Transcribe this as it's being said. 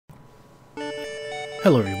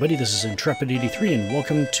Hello everybody, this is Intrepid83 and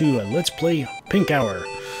welcome to Let's Play Pink Hour.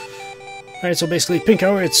 Alright, so basically Pink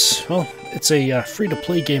Hour, it's a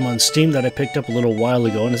free-to-play game on Steam that I picked up a little while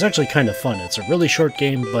ago, and it's actually kind of fun. It's a really short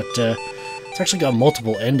game, but it's actually got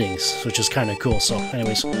multiple endings, which is kind of cool. So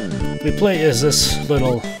anyways, we play as this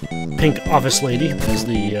little pink office lady, as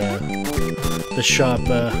the shop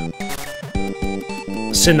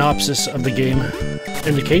synopsis of the game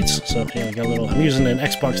indicates. So yeah, we got a little. I'm using an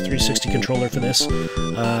Xbox 360 controller for this.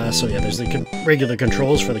 So yeah, there's the regular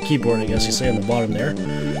controls for the keyboard, I guess you say, on the bottom there.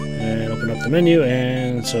 And open up the menu,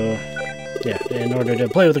 and so yeah, in order to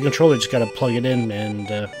play with the controller, just gotta plug it in, and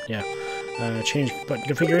yeah, change button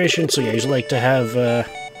configuration. So yeah, I usually like to have where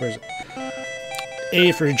is it?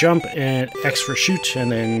 A for jump and X for shoot,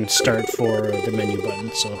 and then start for the menu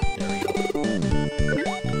button. So there we go.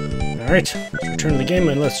 Alright, let's return to the game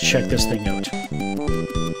and let's check this thing out.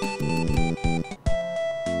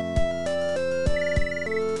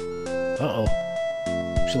 Uh-oh.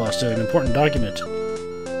 She lost an important document.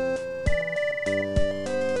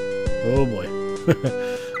 Oh boy.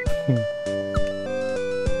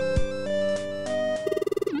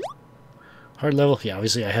 Hard level, yeah,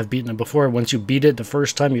 obviously I have beaten it before. Once you beat it the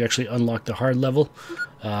first time, you actually unlock the hard level.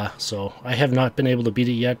 So I have not been able to beat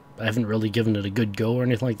it yet. I haven't really given it a good go or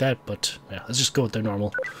anything like that, but yeah, let's just go with the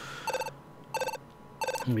normal.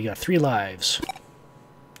 And we got 3 lives.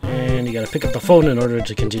 And you gotta pick up the phone in order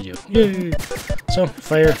to continue. Yay! So,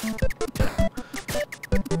 fire.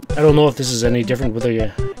 I don't know if this is any different with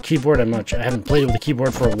a keyboard. I'm not sure. I haven't played it with a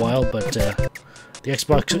keyboard for a while, but the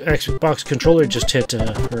Xbox controller just hit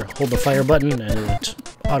or hold the fire button and it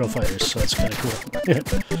auto fires, so that's kind of cool.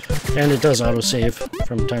 And it does auto save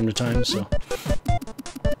from time to time, so.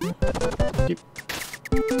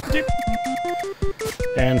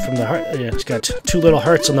 And from the heart, yeah, it's got 2 little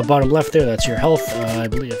hearts on the bottom left there. That's your health, I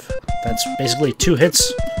believe. That's basically 2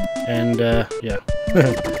 hits, and yeah,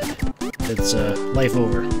 it's life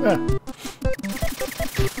over. Ah.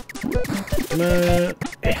 Come on.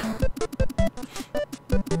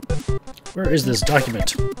 Where is this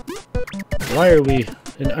document? Why are we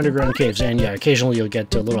in underground caves? And yeah, occasionally you'll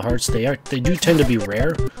get little hearts. They do tend to be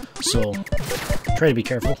rare, so try to be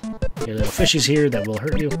careful. Get little fishies here that will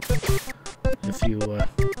hurt you if you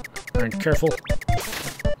aren't careful.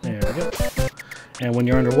 There we go. And when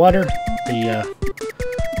you're underwater, your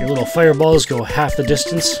little fireballs go half the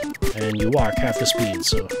distance, and you walk half the speed.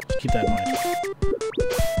 So keep that in mind.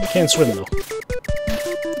 You can't swim though.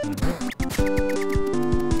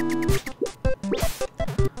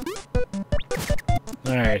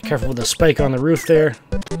 Alright, careful with the spike on the roof there.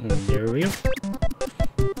 And there we go.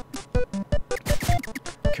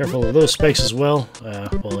 Careful of those spikes as well.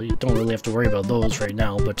 Well, you don't really have to worry about those right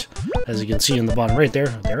now, but as you can see in the bottom right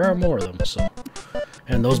there are more of them. So,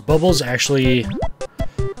 and those bubbles actually,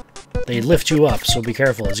 they lift you up, so be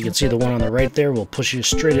careful. As you can see, the one on the right there will push you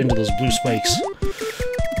straight into those blue spikes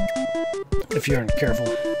if you aren't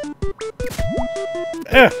careful.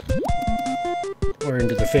 Ah! Or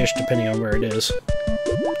into the fish, depending on where it is.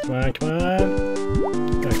 Come on, come on.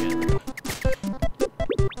 Okay, there we go.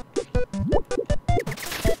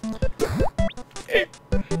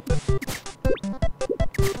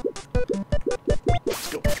 Let's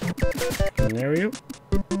go. And there we go.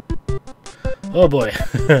 Oh boy.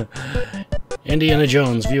 Indiana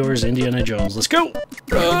Jones, viewers, Indiana Jones. Let's go!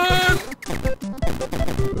 Run!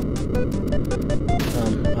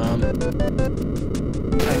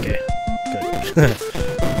 Okay, good.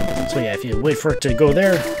 So yeah, if you wait for it to go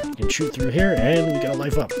there, you can shoot through here, and we got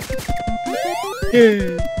life up.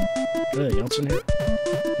 Yay! Anything else in here?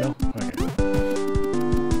 No? Okay.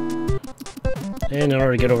 And in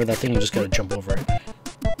order to get over that thing, you just gotta jump over it.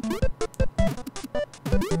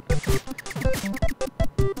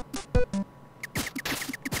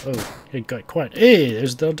 Oh, it got quiet. Hey,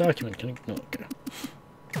 there's the document. Can I? No, okay.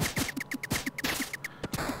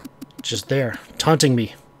 Just there, taunting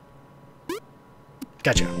me.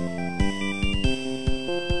 Gotcha.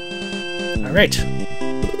 Alright.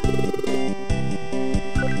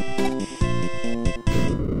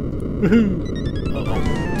 Woohoo! Uh-oh.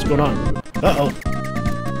 What's going on? Uh-oh.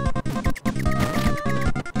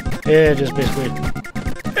 Yeah, just basically...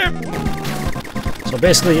 So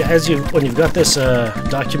basically, when you've got this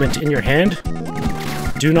document in your hand,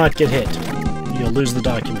 do not get hit. You'll lose the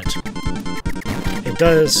document. It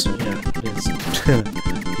does... Yeah, it's...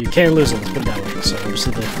 You can lose it, let's put it that way. So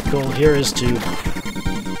obviously the goal here is to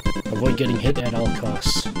avoid getting hit at all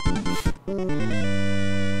costs.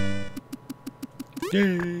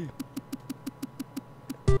 Yay!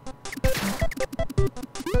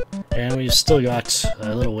 And we've still got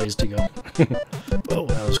a little ways to go. Oh,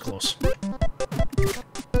 that was close.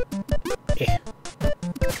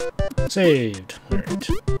 Saved. Alright.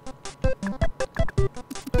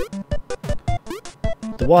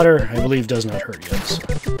 The water, I believe, does not hurt you. So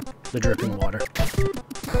the dripping water.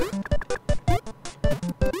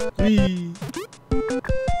 Whee!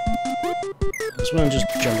 This one just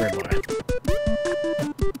jumped right by.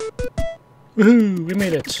 Woohoo! We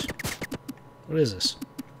made it! What is this?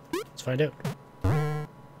 Let's find out.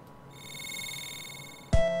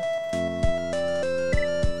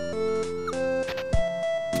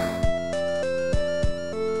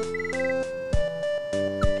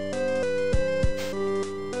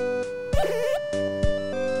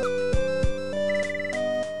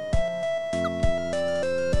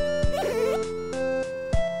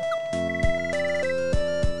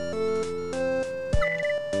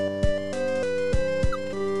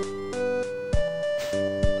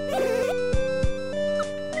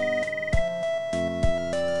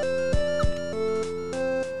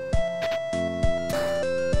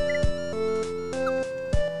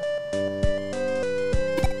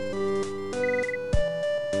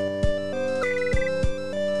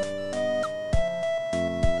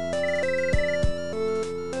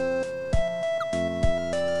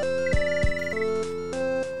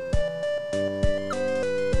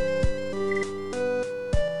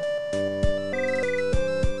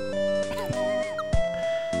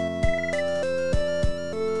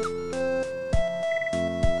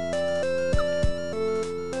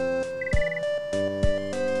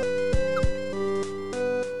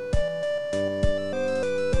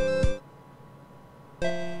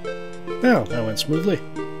 Oh, that went smoothly.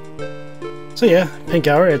 So yeah, Pink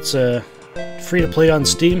Hour, it's free to play on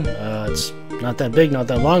Steam. It's not that big, not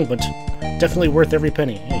that long, but definitely worth every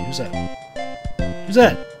penny. Hey, who's that? Who's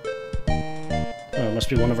that? Oh, it must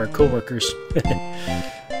be one of our co-workers.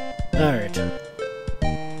 Alright.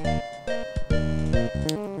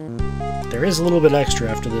 There is a little bit extra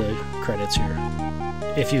after the credits here,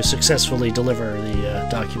 if you successfully deliver the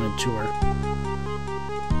document to her.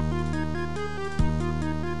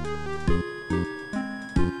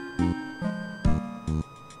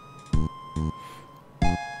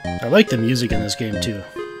 I like the music in this game too.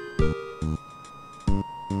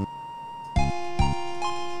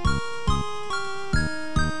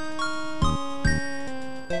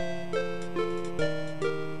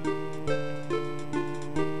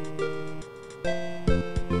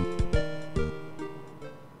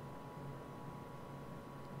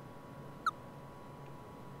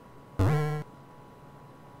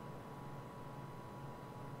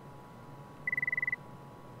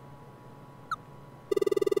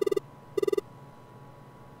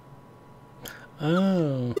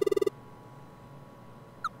 Oh.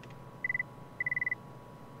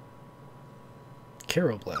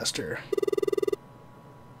 Caro Blaster.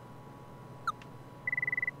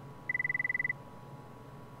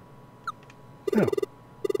 Oh.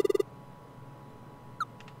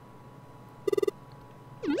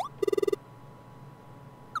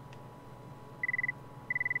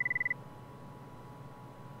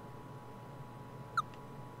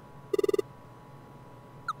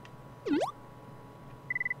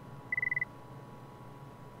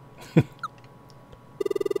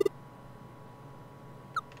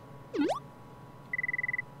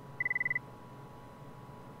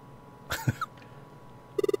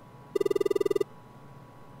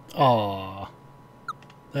 Aww.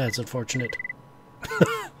 That's unfortunate.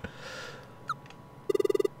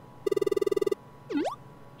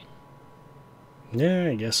 Yeah,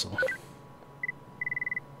 I guess so.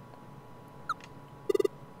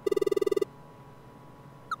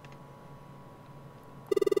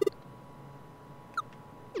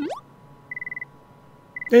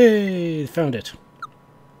 Hey, found it.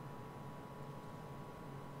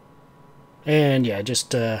 And yeah,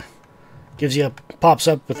 just gives you pops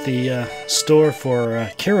up with the store for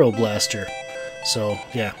Caro Blaster. So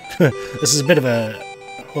yeah, this is a bit of a,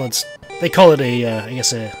 well, they call it a I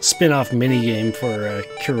guess a spin-off mini game for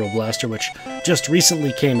Caro Blaster, which just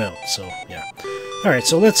recently came out. So yeah. All right,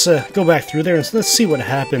 so let's go back through there and let's see what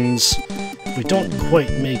happens if we don't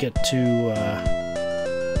quite make it to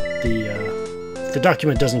the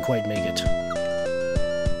document doesn't quite make it.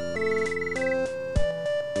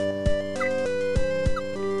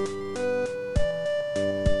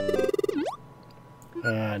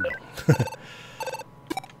 No.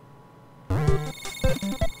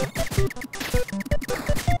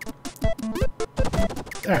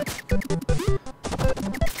 Ah.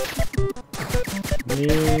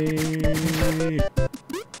 Yay.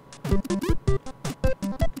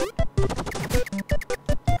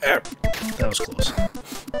 Ah. That was close.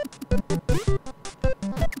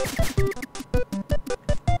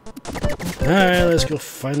 Alright, let's go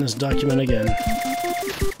find this document again.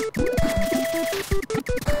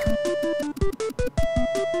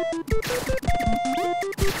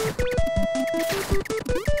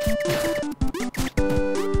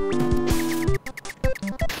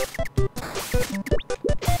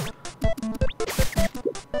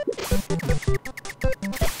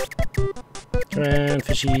 Come on,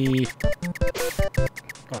 fishy.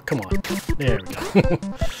 Oh, come on. There we go.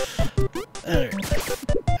 There.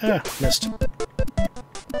 Ah, missed.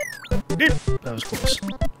 That was close.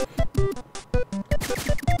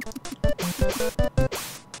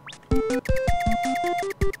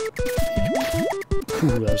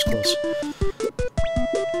 Ooh, that was close.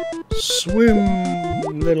 Swim,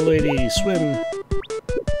 little lady, swim.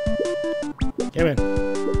 Come in.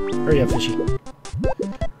 Hurry up, fishy.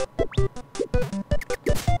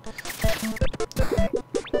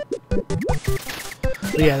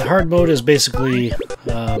 But yeah, the hard mode is basically,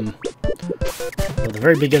 well, the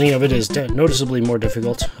very beginning of it is noticeably more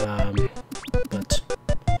difficult,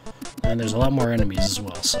 and there's a lot more enemies as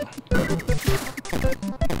well, so.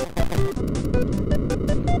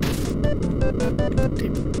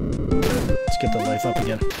 Let's get the life up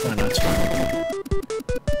again. Why not? It's fine.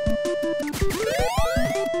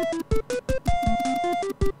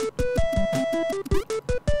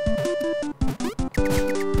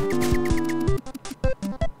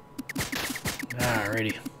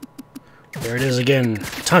 Alrighty. There it is again,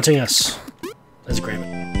 taunting us. Let's grab it.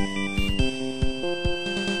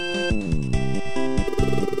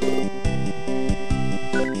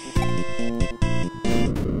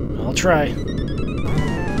 I'll try.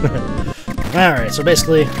 Alright, so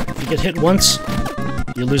basically, if you get hit once,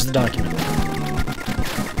 you lose the document.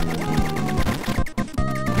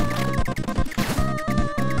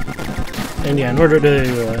 And yeah, in order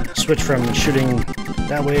to switch from shooting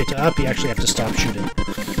that way to up, you actually have to stop shooting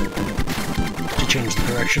to change the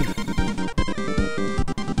direction.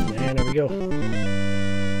 And there we go.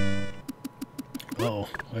 Uh-oh,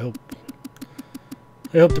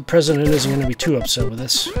 I hope the president isn't going to be too upset with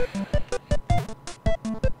this.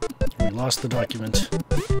 We lost the document.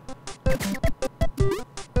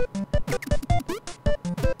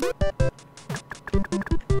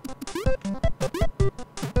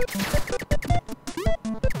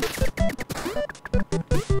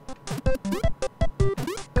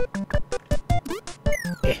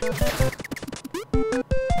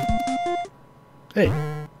 Hey.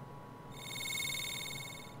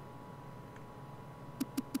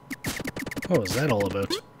 What was that all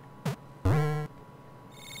about?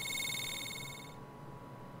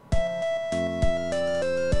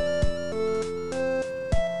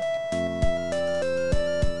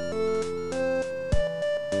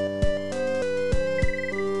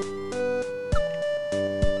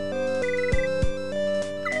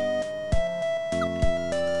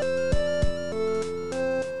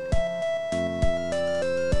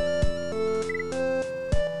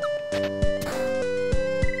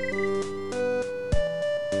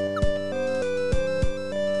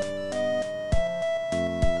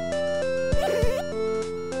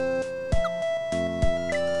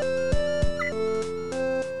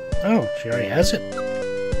 Oh, she already has it?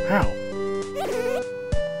 How?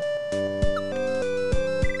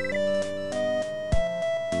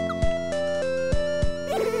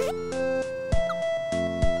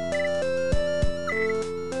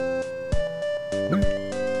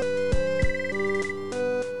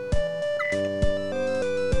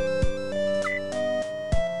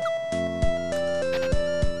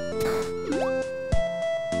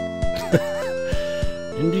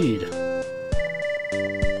 Indeed.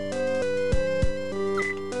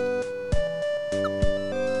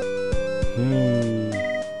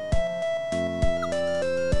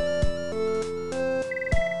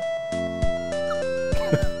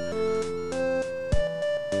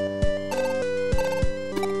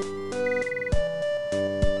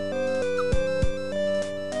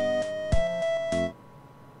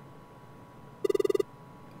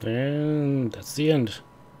 And that's the end.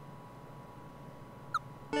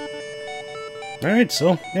 Alright,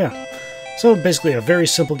 so, yeah. So, basically a very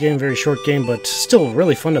simple game, very short game, but still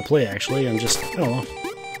really fun to play, actually, and just, I don't know,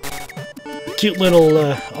 a cute little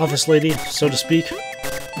office lady, so to speak.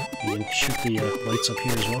 You can shoot the lights up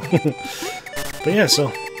here as well. But yeah,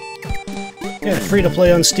 so, yeah, free to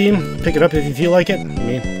play on Steam. Pick it up if you feel like it. I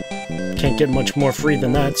mean, can't get much more free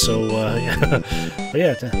than that, so, yeah. But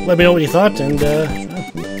yeah, let me know what you thought, and,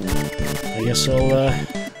 I guess I'll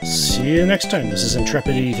see you next time. This is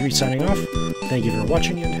Intrepid83 signing off. Thank you for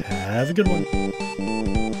watching, and have a good one.